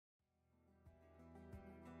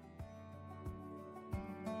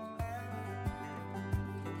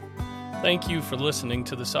Thank you for listening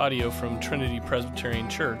to this audio from Trinity Presbyterian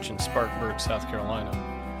Church in Spartanburg, South Carolina.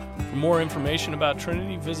 For more information about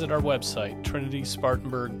Trinity, visit our website,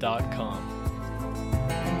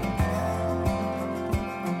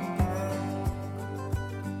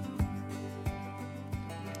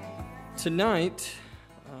 trinityspartanburg.com. Tonight,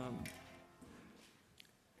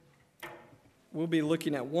 we'll be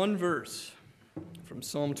looking at one verse from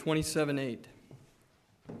Psalm 27:8.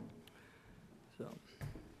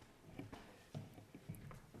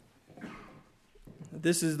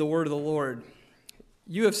 This is the word of the Lord.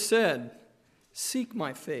 You have said, "Seek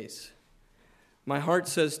my face." My heart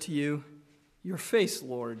says to you, "Your face,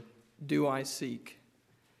 Lord, do I seek."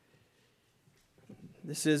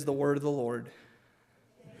 This is the word of the Lord.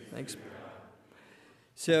 Thanks.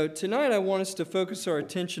 So tonight I want us to focus our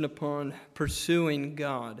attention upon pursuing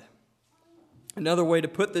God. Another way to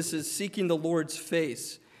put this is seeking the Lord's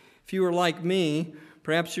face. If you are like me,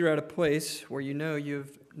 perhaps you're at a place where you know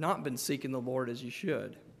you've not been seeking the Lord as you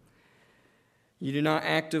should. You do not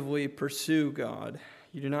actively pursue God.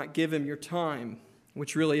 You do not give Him your time,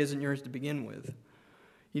 which really isn't yours to begin with.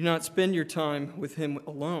 You do not spend your time with Him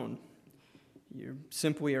alone. You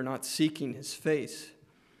simply are not seeking His face.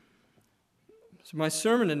 So my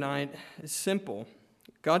sermon tonight is simple.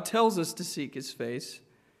 God tells us to seek His face.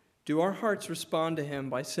 Do our hearts respond to Him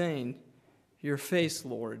by saying, "Your face,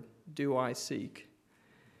 Lord, do I seek"?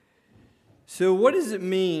 So what does it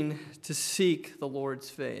mean to seek the Lord's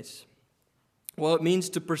face? Well, it means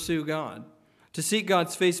to pursue God. To seek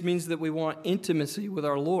God's face means that we want intimacy with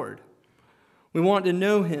our Lord. We want to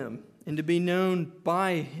know Him and to be known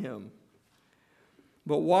by Him.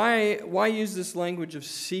 But why use this language of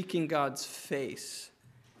seeking God's face?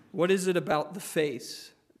 What is it about the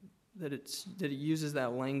face that it uses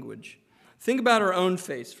that language? Think about our own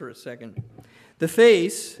face for a second. The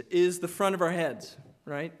face is the front of our heads,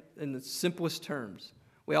 right? In the simplest terms.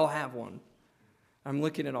 We all have one. I'm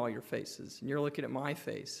looking at all your faces, and you're looking at my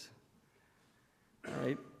face.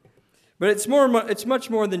 Right? But it's much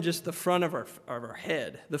more than just the front of our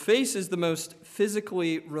head. The face is the most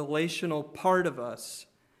physically relational part of us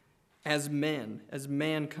as men, as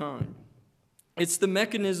mankind. It's the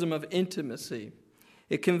mechanism of intimacy.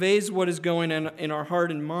 It conveys what is going on in our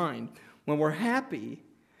heart and mind. When we're happy,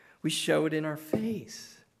 we show it in our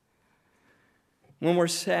face. When we're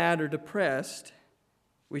sad or depressed,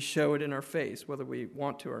 we show it in our face, whether we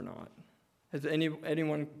want to or not. Has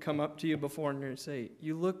anyone come up to you before and say,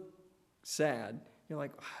 "You look sad"? You're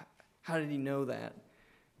like, "How did he know that?"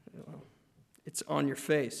 Well, it's on your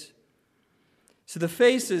face. So the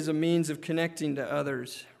face is a means of connecting to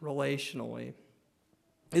others relationally.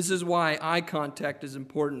 This is why eye contact is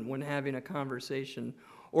important when having a conversation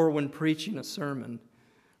or when preaching a sermon,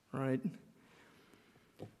 right?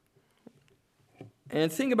 And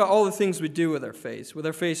think about all the things we do with our face. With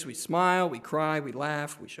our face, we smile, we cry, we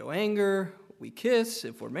laugh, we show anger, we kiss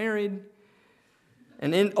if we're married.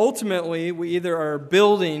 And ultimately, we either are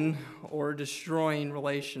building or destroying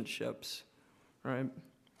relationships, right?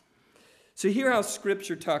 So hear how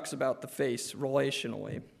Scripture talks about the face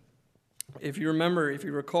relationally. If you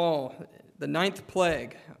recall, the ninth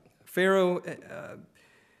plague,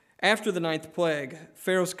 after the ninth plague,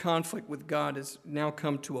 Pharaoh's conflict with God has now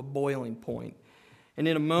come to a boiling point. And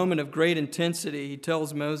in a moment of great intensity, he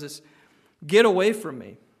tells Moses, "Get away from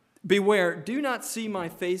me. Beware, do not see my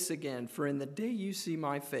face again, for in the day you see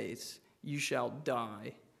my face, you shall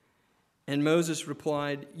die." And Moses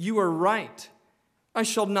replied, "You are right. I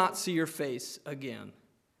shall not see your face again."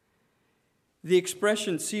 The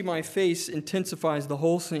expression, "see my face," intensifies the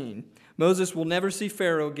whole scene. Moses will never see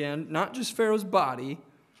Pharaoh again, not just Pharaoh's body,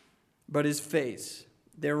 but his face.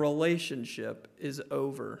 Their relationship is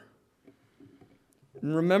over.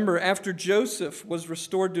 And remember, after Joseph was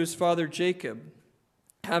restored to his father Jacob,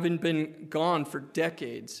 having been gone for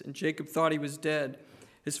decades, and Jacob thought he was dead,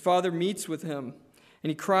 his father meets with him, and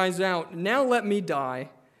he cries out, "Now let me die,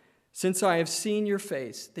 since I have seen your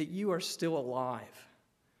face, that you are still alive."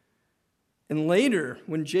 And later,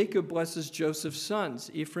 when Jacob blesses Joseph's sons,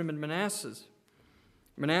 Ephraim and Manasseh,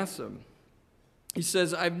 he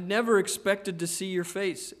says, "I've never expected to see your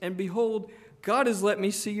face, and behold, God has let me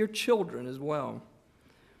see your children as well."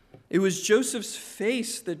 It was Joseph's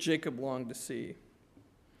face that Jacob longed to see.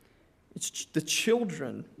 It's the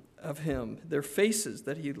children of him, their faces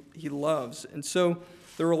that he loves. And so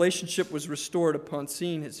the relationship was restored upon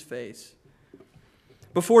seeing his face.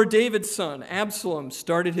 Before David's son, Absalom,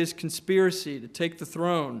 started his conspiracy to take the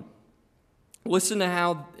throne, listen to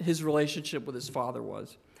how his relationship with his father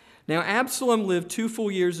was. Now Absalom lived 2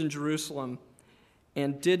 full years in Jerusalem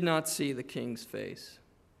and did not see the king's face.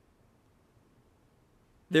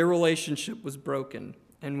 Their relationship was broken,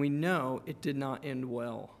 and we know it did not end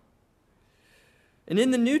well. And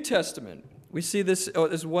in the New Testament, we see this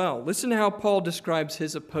as well. Listen to how Paul describes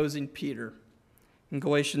his opposing Peter in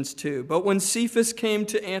Galatians 2. But when Cephas came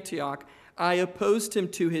to Antioch, I opposed him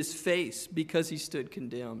to his face because he stood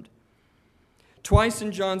condemned. Twice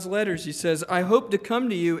in John's letters, he says, I hope to come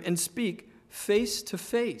to you and speak face to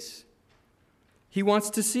face. He wants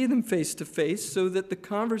to see them face to face so that the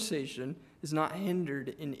conversation is not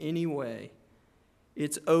hindered in any way.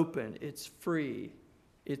 It's open, it's free,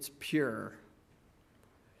 it's pure.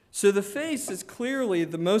 So the face is clearly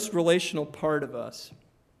the most relational part of us.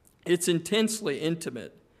 It's intensely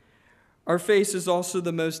intimate. Our face is also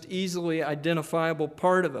the most easily identifiable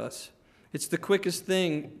part of us. It's the quickest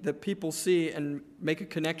thing that people see and make a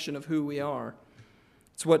connection of who we are.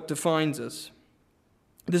 It's what defines us.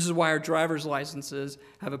 This is why our driver's licenses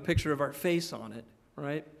have a picture of our face on it,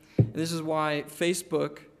 right? And this is why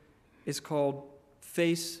Facebook is called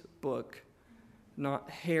Facebook, not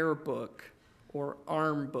hair book or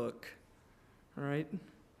arm book, all right?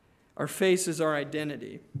 Our face is our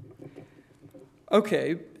identity.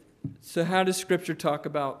 Okay, so how does Scripture talk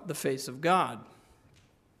about the face of God?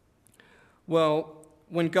 Well,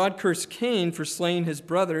 when God cursed Cain for slaying his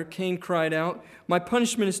brother, Cain cried out, my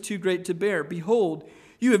punishment is too great to bear. Behold,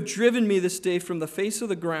 you have driven me this day from the face of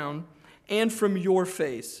the ground, and from your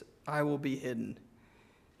face I will be hidden.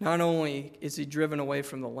 Not only is he driven away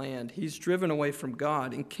from the land, he's driven away from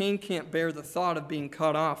God. And Cain can't bear the thought of being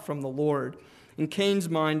cut off from the Lord. In Cain's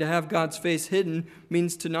mind, to have God's face hidden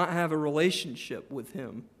means to not have a relationship with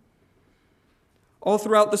him. All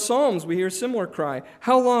throughout the Psalms, we hear a similar cry.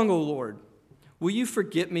 How long, O Lord? Will you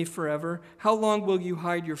forget me forever? How long will you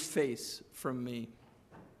hide your face from me?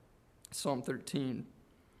 Psalm 13.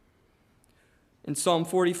 In Psalm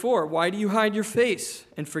 44, why do you hide your face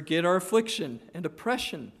and forget our affliction and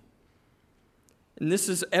oppression? And this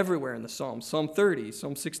is everywhere in the Psalms. Psalm 30,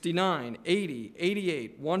 Psalm 69, 80,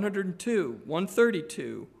 88, 102,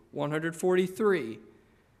 132, 143,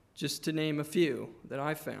 just to name a few that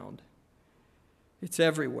I found. It's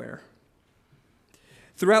everywhere.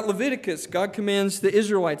 Throughout Leviticus, God commands the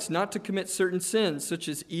Israelites not to commit certain sins, such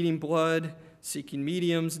as eating blood, seeking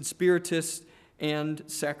mediums and spiritists, and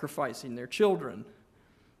sacrificing their children.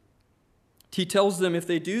 He tells them, if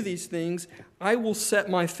they do these things, I will set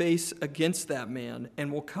my face against that man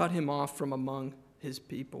and will cut him off from among his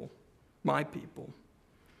people, my people.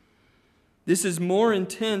 This is more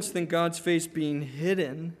intense than God's face being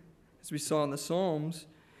hidden, as we saw in the Psalms.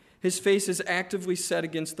 His face is actively set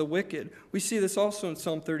against the wicked. We see this also in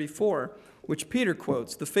Psalm 34, which Peter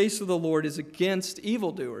quotes. The face of the Lord is against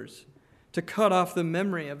evildoers, to cut off the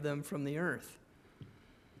memory of them from the earth.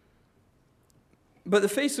 But the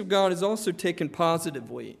face of God is also taken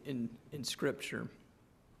positively in Scripture.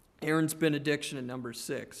 Aaron's benediction in Numbers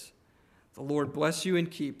 6. The Lord bless you and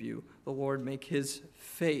keep you. The Lord make his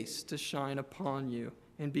face to shine upon you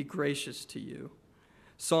and be gracious to you.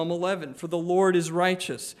 Psalm 11, for the Lord is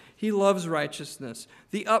righteous. He loves righteousness.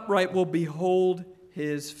 The upright will behold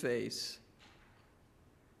his face.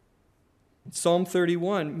 Psalm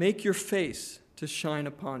 31, make your face to shine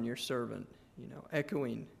upon your servant.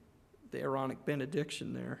 Echoing the Aaronic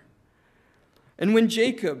benediction there. And when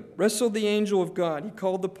Jacob wrestled the angel of God, he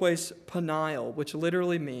called the place Peniel, which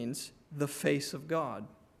literally means the face of God.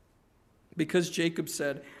 Because Jacob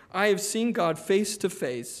said, I have seen God face to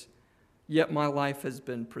face, yet my life has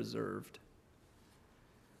been preserved.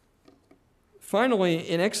 Finally,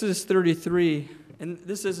 in Exodus 33, and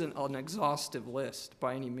this isn't an exhaustive list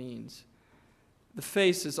by any means, the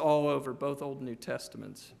face is all over both Old and New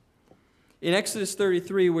Testaments. In Exodus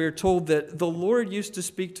 33, we are told that the Lord used to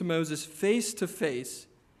speak to Moses face to face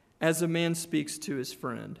as a man speaks to his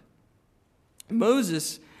friend.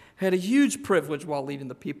 Moses had a huge privilege while leading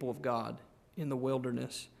the people of God in the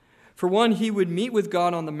wilderness. For one, he would meet with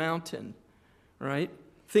God on the mountain, right?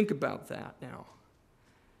 Think about that now.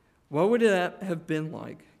 What would that have been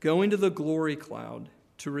like, going to the glory cloud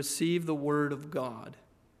to receive the word of God,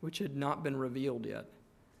 which had not been revealed yet?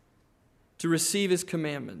 To receive his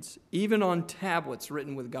commandments, even on tablets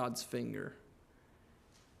written with God's finger.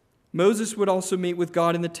 Moses would also meet with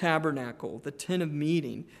God in the tabernacle, the tent of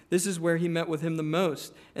meeting. This is where he met with him the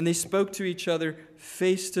most, and they spoke to each other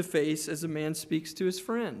face to face as a man speaks to his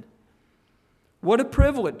friend. What a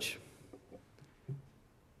privilege.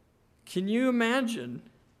 Can you imagine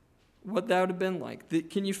what that would have been like?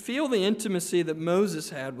 Can you feel the intimacy that Moses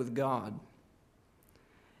had with God?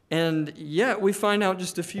 And yet we find out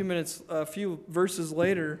just a few verses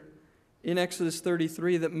later in Exodus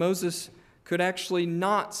 33 that Moses could actually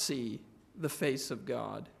not see the face of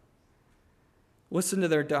God. Listen to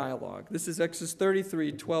their dialogue. This is Exodus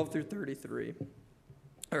 33, 12 through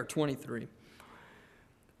 23.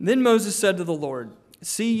 Then Moses said to the Lord,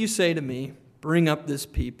 "See, you say to me, bring up this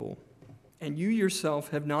people, and you yourself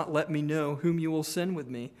have not let me know whom you will send with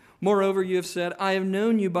me. Moreover, you have said, I have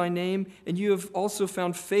known you by name, and you have also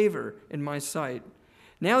found favor in my sight.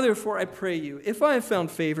 Now, therefore, I pray you, if I have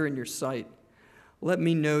found favor in your sight, let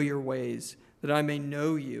me know your ways, that I may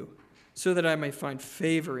know you, so that I may find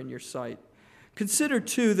favor in your sight. Consider,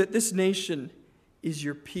 too, that this nation is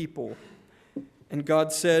your people." And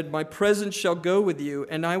God said, "My presence shall go with you,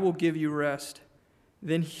 and I will give you rest."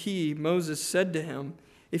 Then Moses, said to him,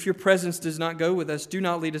 "If your presence does not go with us, do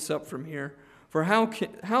not lead us up from here. For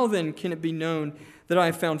how then can it be known that I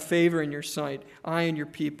have found favor in your sight, I and your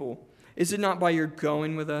people? Is it not by your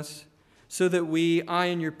going with us, so that I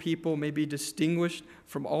and your people, may be distinguished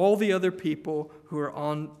from all the other people who are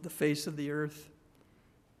on the face of the earth?"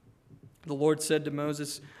 The Lord said to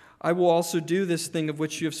Moses, "I will also do this thing of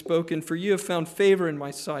which you have spoken, for you have found favor in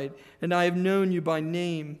my sight, and I have known you by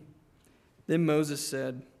name." Then Moses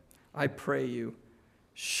said, "I pray you,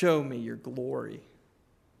 show me your glory."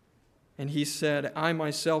 And he said, "I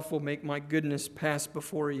myself will make my goodness pass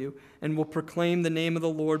before you, and will proclaim the name of the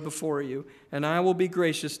Lord before you. And I will be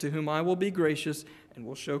gracious to whom I will be gracious, and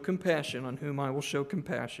will show compassion on whom I will show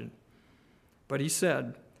compassion." But he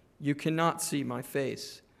said, "You cannot see my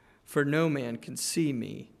face, for no man can see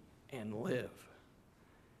me and live."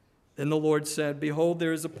 Then the Lord said, "Behold,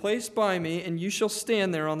 there is a place by me, and you shall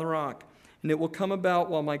stand there on the rock. And it will come about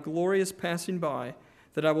while my glory is passing by,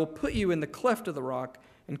 that I will put you in the cleft of the rock,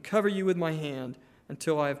 and cover you with my hand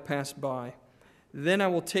until I have passed by. Then I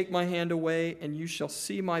will take my hand away, and you shall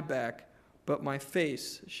see my back, but my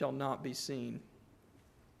face shall not be seen."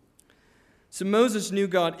 So Moses knew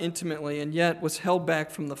God intimately, and yet was held back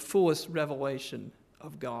from the fullest revelation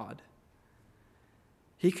of God.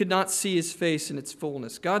 He could not see his face in its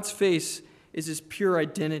fullness. God's face is his pure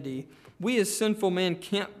identity. We as sinful men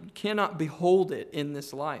cannot behold it in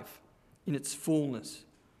this life, in its fullness.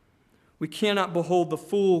 We cannot behold the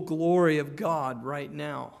full glory of God right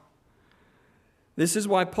now. This is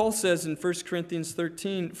why Paul says in 1 Corinthians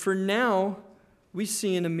 13, "For now we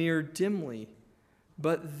see in a mirror dimly,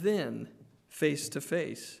 but then face to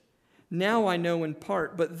face. Now I know in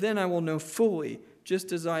part, but then I will know fully,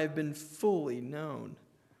 just as I have been fully known."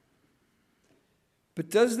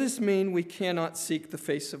 But does this mean we cannot seek the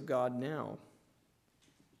face of God now?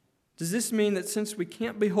 Does this mean that since we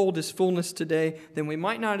can't behold his fullness today, then we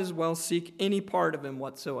might not as well seek any part of him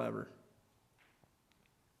whatsoever?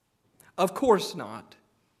 Of course not,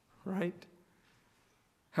 right?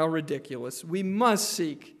 How ridiculous. We must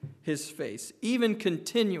seek his face, even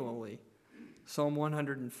continually. Psalm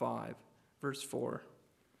 105, verse 4.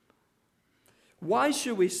 Why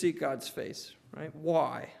should we seek God's face, right?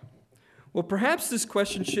 Why? Well, perhaps this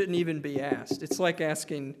question shouldn't even be asked. It's like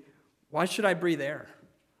asking, why should I breathe air?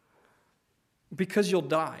 Because you'll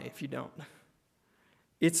die if you don't.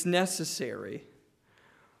 It's necessary.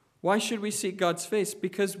 Why should we seek God's face?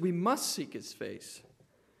 Because we must seek his face.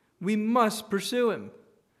 We must pursue him.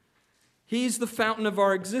 He's the fountain of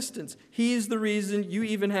our existence. He is the reason you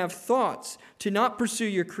even have thoughts. To not pursue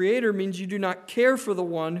your Creator means you do not care for the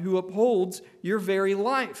one who upholds your very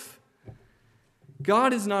life.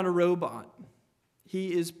 God is not a robot.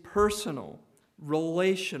 He is personal,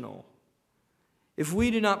 relational. If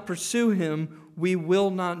we do not pursue him, we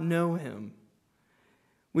will not know him.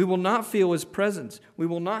 We will not feel his presence. We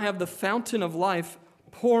will not have the fountain of life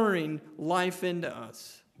pouring life into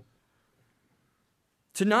us.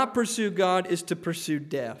 To not pursue God is to pursue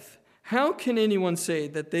death. How can anyone say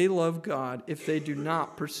that they love God if they do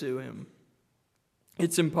not pursue him?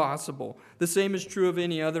 It's impossible. The same is true of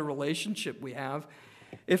any other relationship we have.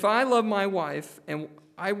 If I love my wife and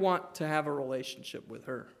I want to have a relationship with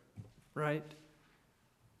her, right?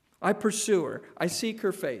 I pursue her. I seek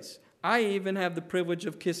her face. I even have the privilege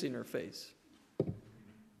of kissing her face.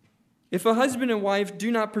 If a husband and wife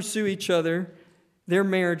do not pursue each other, their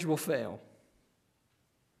marriage will fail.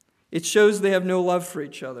 It shows they have no love for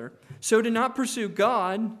each other. So to not pursue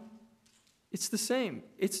God, it's the same.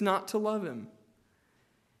 It's not to love him.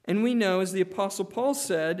 And we know, as the Apostle Paul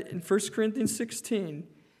said in 1 Corinthians 16,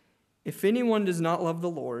 if anyone does not love the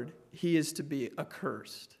Lord, he is to be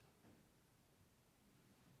accursed.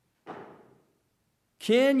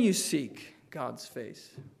 Can you seek God's face?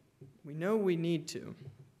 We know we need to.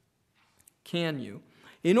 Can you?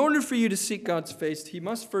 In order for you to seek God's face, he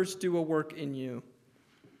must first do a work in you.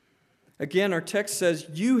 Again, our text says,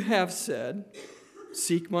 "You have said,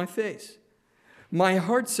 seek my face. My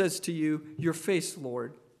heart says to you, your face,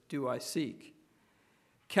 Lord, do I seek."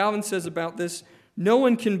 Calvin says about this, No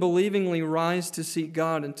one can believingly rise to seek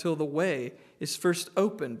God until the way is first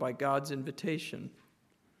opened by God's invitation.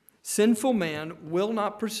 Sinful man will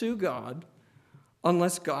not pursue God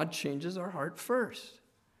unless God changes our heart first.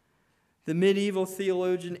 The medieval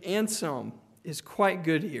theologian Anselm is quite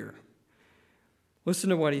good here.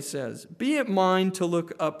 Listen to what he says. Be it mine to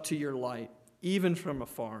look up to your light, even from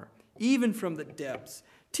afar, even from the depths.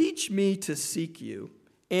 Teach me to seek you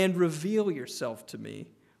and reveal yourself to me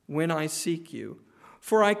when I seek you.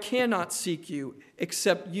 For I cannot seek you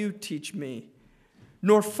except you teach me,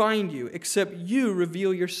 nor find you except you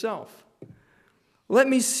reveal yourself. Let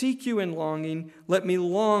me seek you in longing. Let me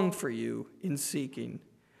long for you in seeking.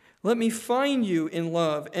 Let me find you in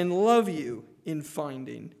love and love you in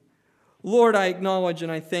finding. Lord, I acknowledge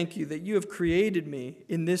and I thank you that you have created me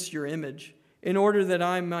in this your image, in order that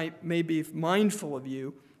I may be mindful of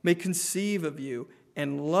you, may conceive of you,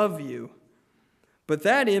 and love you. But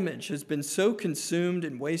that image has been so consumed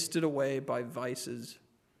and wasted away by vices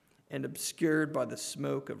and obscured by the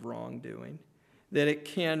smoke of wrongdoing that it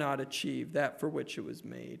cannot achieve that for which it was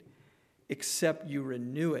made, except you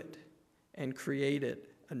renew it and create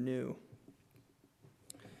it anew.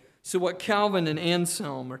 So what Calvin and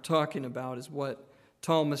Anselm are talking about is what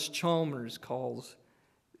Thomas Chalmers calls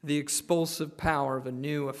the expulsive power of a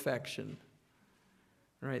new affection.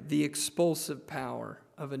 Right? The expulsive power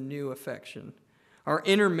of a new affection. Our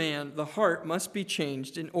inner man, the heart, must be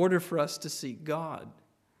changed in order for us to seek God.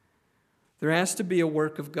 There has to be a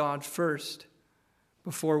work of God first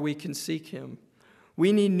before we can seek him.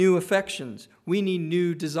 We need new affections. We need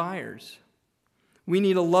new desires. We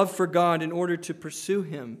need a love for God in order to pursue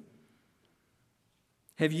him.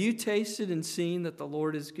 Have you tasted and seen that the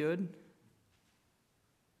Lord is good?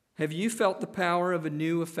 Have you felt the power of a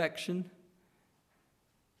new affection?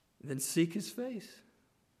 Then seek his face.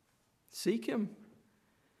 Seek him.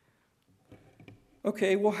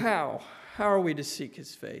 Okay, well, how? How are we to seek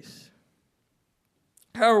his face?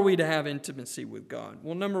 How are we to have intimacy with God?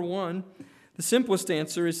 Well, number one, the simplest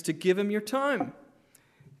answer is to give him your time.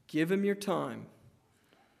 Give him your time.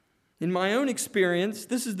 In my own experience,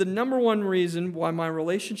 this is the number one reason why my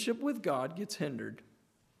relationship with God gets hindered.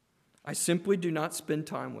 I simply do not spend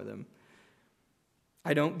time with him.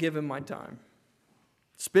 I don't give him my time.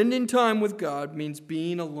 Spending time with God means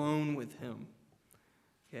being alone with him.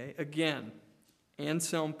 Okay, again,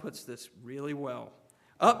 Anselm puts this really well.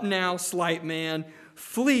 Up now, slight man,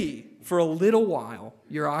 flee for a little while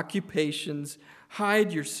your occupations,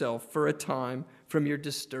 hide yourself for a time from your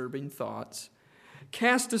disturbing thoughts.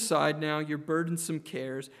 Cast aside now your burdensome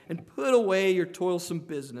cares and put away your toilsome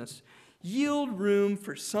business. Yield room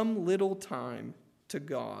for some little time to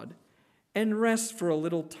God and rest for a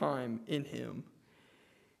little time in him.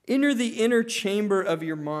 Enter the inner chamber of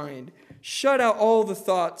your mind. Shut out all the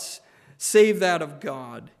thoughts save that of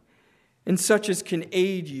God, and such as can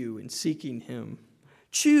aid you in seeking him.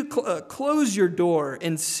 Close your door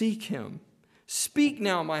and seek him. Speak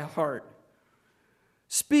now, my heart.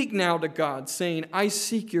 Speak now to God, saying, I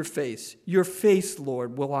seek your face. Your face,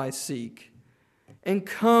 Lord, will I seek. And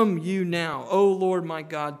come you now, O Lord my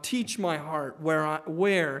God, teach my heart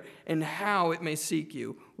where and how it may seek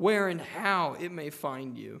you, where and how it may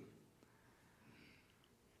find you.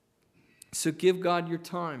 So give God your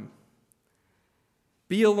time.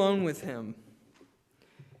 Be alone with him.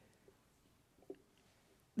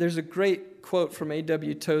 There's a great quote from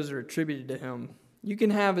A.W. Tozer attributed to him. You can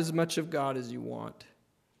have as much of God as you want.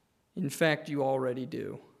 In fact, you already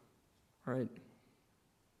do. Right?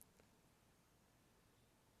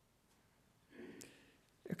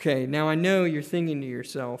 Okay, now I know you're thinking to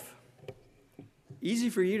yourself, easy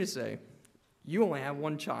for you to say, you only have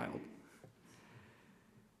one child.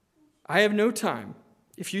 I have no time.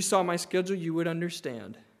 If you saw my schedule, you would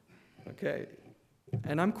understand. Okay?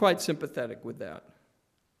 And I'm quite sympathetic with that.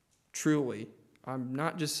 Truly. I'm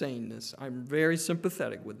not just saying this. I'm very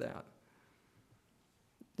sympathetic with that.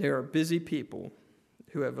 There are busy people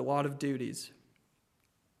who have a lot of duties.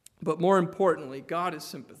 But more importantly, God is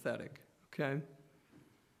sympathetic. Okay?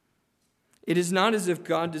 It is not as if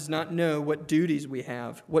God does not know what duties we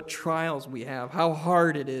have, what trials we have, how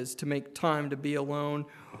hard it is to make time to be alone,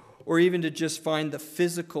 or even to just find the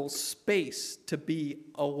physical space to be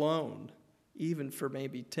alone, even for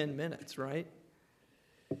maybe 10 minutes, right?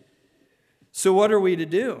 So what are we to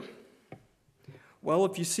do? Well,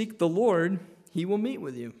 if you seek the Lord, he will meet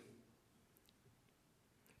with you.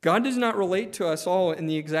 God does not relate to us all in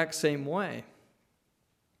the exact same way.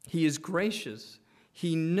 He is gracious.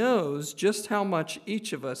 He knows just how much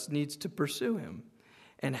each of us needs to pursue him,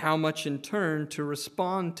 and how much in turn to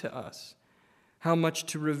respond to us, how much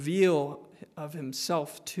to reveal of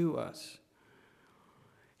himself to us.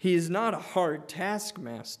 He is not a hard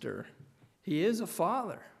taskmaster. He is a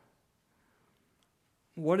father.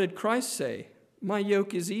 What did Christ say? My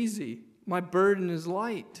yoke is easy. My burden is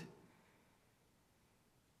light.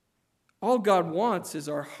 All God wants is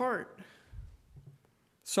our heart.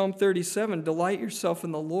 Psalm 37, delight yourself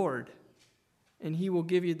in the Lord, and He will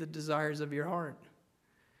give you the desires of your heart.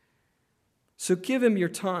 So give Him your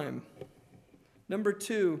time. Number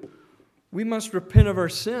 2, we must repent of our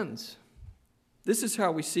sins. This is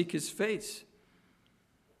how we seek His face,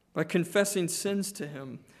 by confessing sins to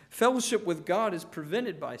Him. Fellowship with God is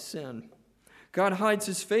prevented by sin. God hides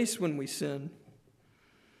His face when we sin.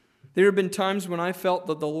 There have been times when I felt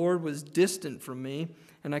that the Lord was distant from me,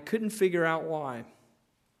 and I couldn't figure out why.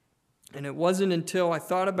 And it wasn't until I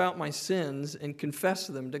thought about my sins and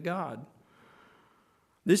confessed them to God.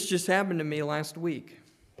 This just happened to me last week.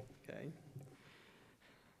 Okay.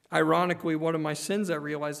 Ironically, one of my sins I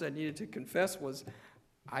realized I needed to confess was,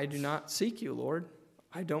 I do not seek you, Lord.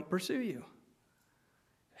 I don't pursue you.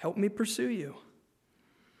 Help me pursue you.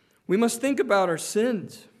 We must think about our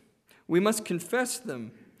sins. We must confess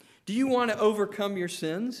them. Do you want to overcome your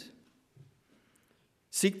sins?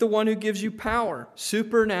 Seek the one who gives you power,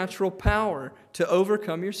 supernatural power, to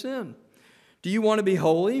overcome your sin. Do you want to be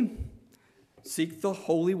holy? Seek the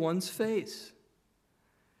Holy One's face.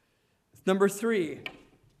 Number 3,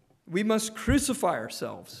 we must crucify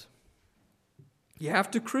ourselves. You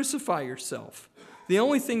have to crucify yourself. The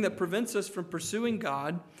only thing that prevents us from pursuing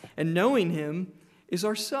God and knowing Him is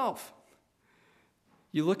ourself.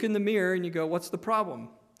 You look in the mirror and you go, what's the problem?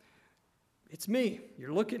 It's me.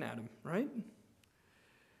 You're looking at Him, right?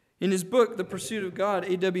 In his book, The Pursuit of God,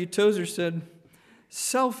 A.W. Tozer said,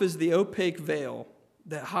 self is the opaque veil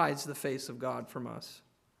that hides the face of God from us.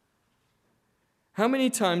 How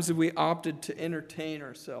many times have we opted to entertain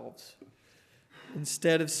ourselves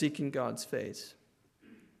instead of seeking God's face?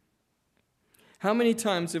 How many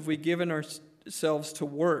times have we given ourselves to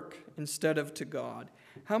work instead of to God?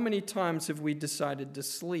 How many times have we decided to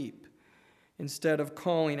sleep instead of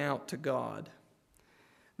calling out to God?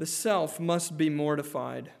 The self must be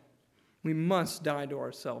mortified. We must die to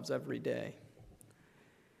ourselves every day.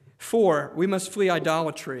 4, we must flee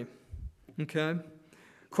idolatry. Okay?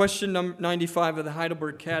 Question number 95 of the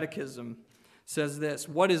Heidelberg Catechism says this: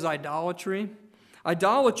 what is idolatry?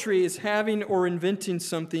 Idolatry is having or inventing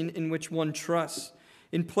something in which one trusts,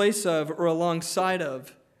 in place of or alongside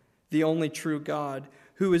of the only true God,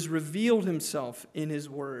 who has revealed Himself in His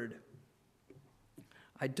Word.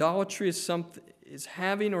 Idolatry is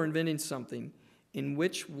having or inventing something in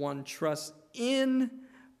which one trusts in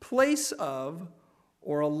place of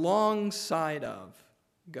or alongside of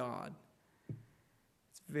God.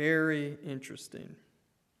 It's very interesting.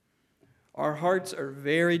 Our hearts are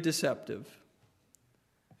very deceptive.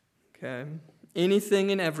 Okay?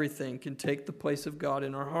 Anything and everything can take the place of God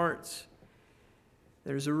in our hearts.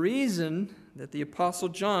 There's a reason that the Apostle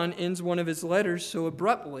John ends one of his letters so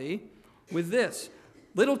abruptly with this: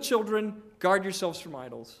 little children, guard yourselves from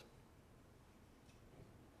idols.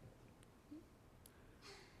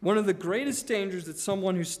 One of the greatest dangers that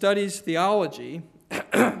someone who studies theology,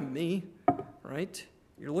 me, right?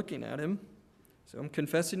 You're looking at him, so I'm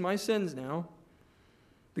confessing my sins now.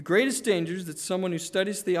 The greatest dangers that someone who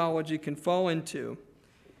studies theology can fall into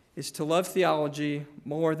is to love theology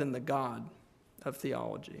more than the God of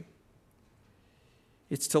theology.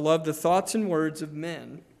 It's to love the thoughts and words of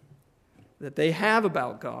men that they have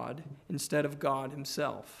about God instead of God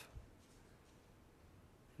Himself.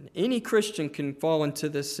 And any Christian can fall into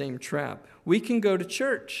this same trap. We can go to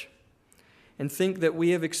church and think that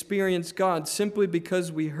we have experienced God simply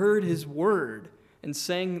because we heard His word and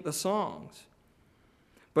sang the songs.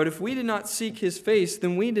 But if we did not seek His face,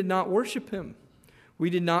 then we did not worship Him. We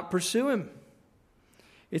did not pursue Him.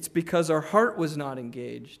 It's because our heart was not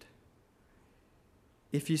engaged.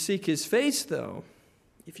 If you seek His face, though,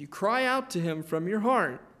 if you cry out to Him from your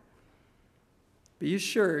heart, be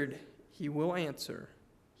assured He will answer.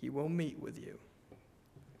 He will meet with you.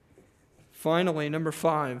 Finally, number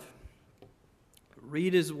 5,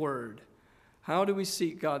 read His Word. How do we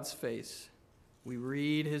seek God's face? We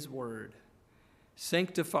read His Word.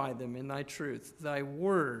 Sanctify them in Thy truth. Thy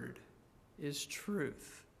Word is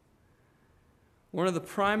truth. One of the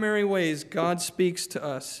primary ways God speaks to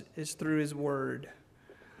us is through His Word.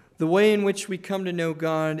 The way in which we come to know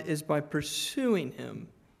God is by pursuing Him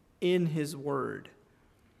in His Word.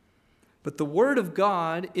 But the Word of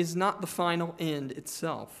God is not the final end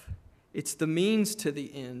itself. It's the means to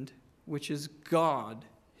the end, which is God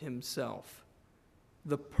Himself,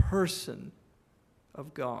 the person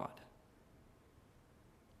of God.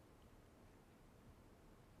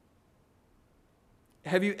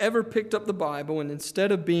 Have you ever picked up the Bible and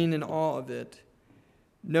instead of being in awe of it,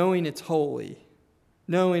 knowing it's holy,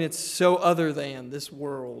 knowing it's so other than this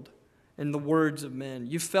world and the words of men,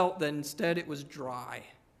 you felt that instead it was dry?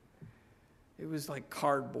 It was like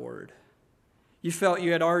cardboard. You felt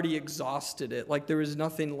you had already exhausted it, like there was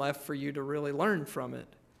nothing left for you to really learn from it.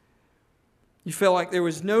 You felt like there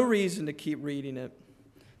was no reason to keep reading it.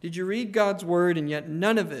 Did you read God's word and yet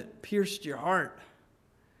none of it pierced your heart?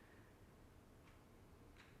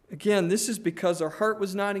 Again, this is because our heart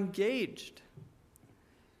was not engaged.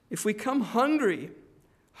 If we come hungry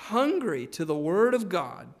to the Word of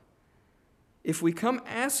God, if we come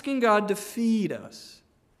asking God to feed us,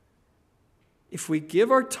 if we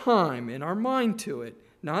give our time and our mind to it,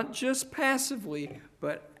 not just passively,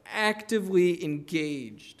 but actively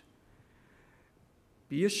engaged,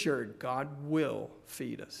 be assured God will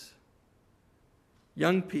feed us.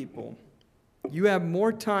 Young people, you have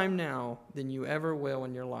more time now than you ever will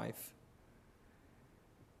in your life.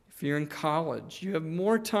 If you're in college, you have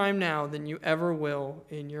more time now than you ever will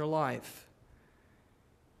in your life.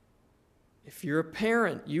 If you're a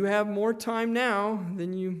parent, you have more time now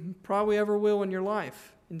than you probably ever will in your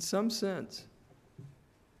life, in some sense.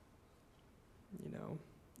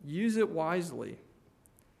 Use it wisely.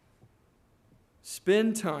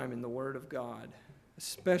 Spend time in the Word of God,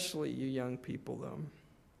 especially you young people, though.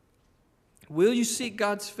 Will you seek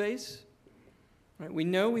God's face? Right, we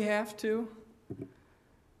know we have to.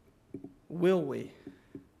 Will we?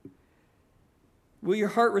 Will your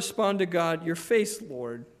heart respond to God, "Your face,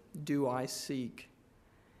 Lord, do I seek"?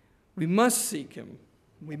 We must seek Him.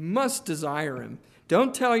 We must desire Him.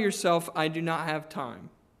 Don't tell yourself, "I do not have time."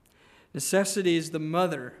 Necessity is the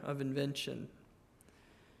mother of invention.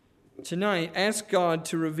 Tonight, ask God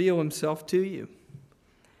to reveal Himself to you.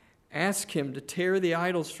 Ask Him to tear the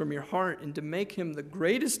idols from your heart and to make Him the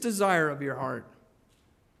greatest desire of your heart.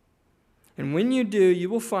 And when you do, you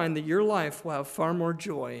will find that your life will have far more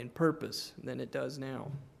joy and purpose than it does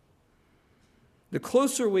now. The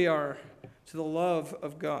closer we are to the love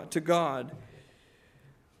of God, to God,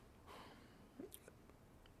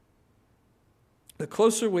 the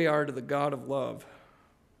closer we are to the God of love,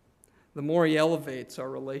 the more He elevates our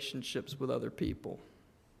relationships with other people.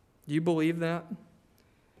 Do you believe that?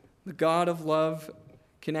 The God of love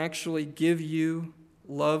can actually give you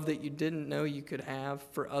love that you didn't know you could have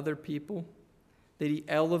for other people, that He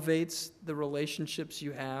elevates the relationships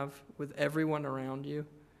you have with everyone around you.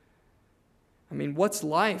 I mean, what's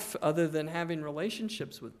life other than having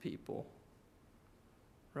relationships with people?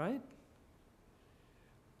 Right?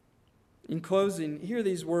 In closing, hear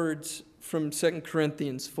these words from 2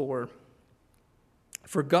 Corinthians 4.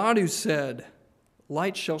 For God who said,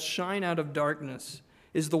 "Light shall shine out of darkness,"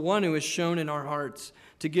 is the one who has shone in our hearts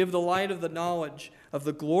to give the light of the knowledge of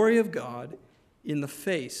the glory of God in the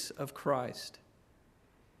face of Christ.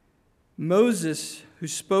 Moses, who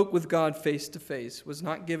spoke with God face to face, was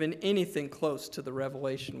not given anything close to the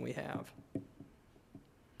revelation we have.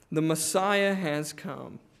 The Messiah has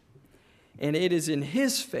come, and it is in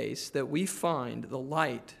His face that we find the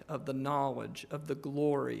light of the knowledge of the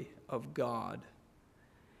glory of God.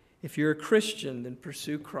 If you're a Christian, then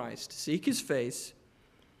pursue Christ. Seek His face,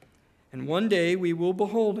 and one day we will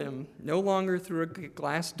behold Him, no longer through a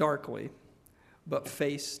glass darkly, but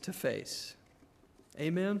face to face.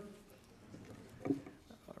 Amen?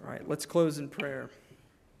 All right, let's close in prayer.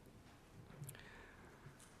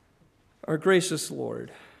 Our gracious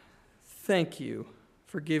Lord, thank You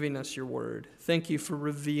for giving us Your word. Thank You for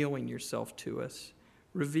revealing Yourself to us,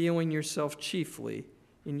 revealing Yourself chiefly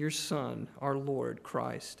in Your Son, our Lord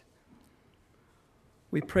Christ.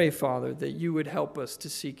 We pray, Father, that You would help us to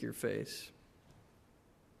seek Your face.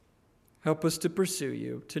 Help us to pursue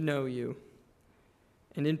You, to know You.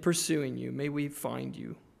 And in pursuing You, may we find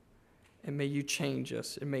You. And may You change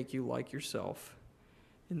us and make You like Yourself.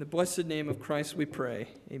 In the blessed name of Christ we pray.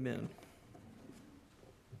 Amen.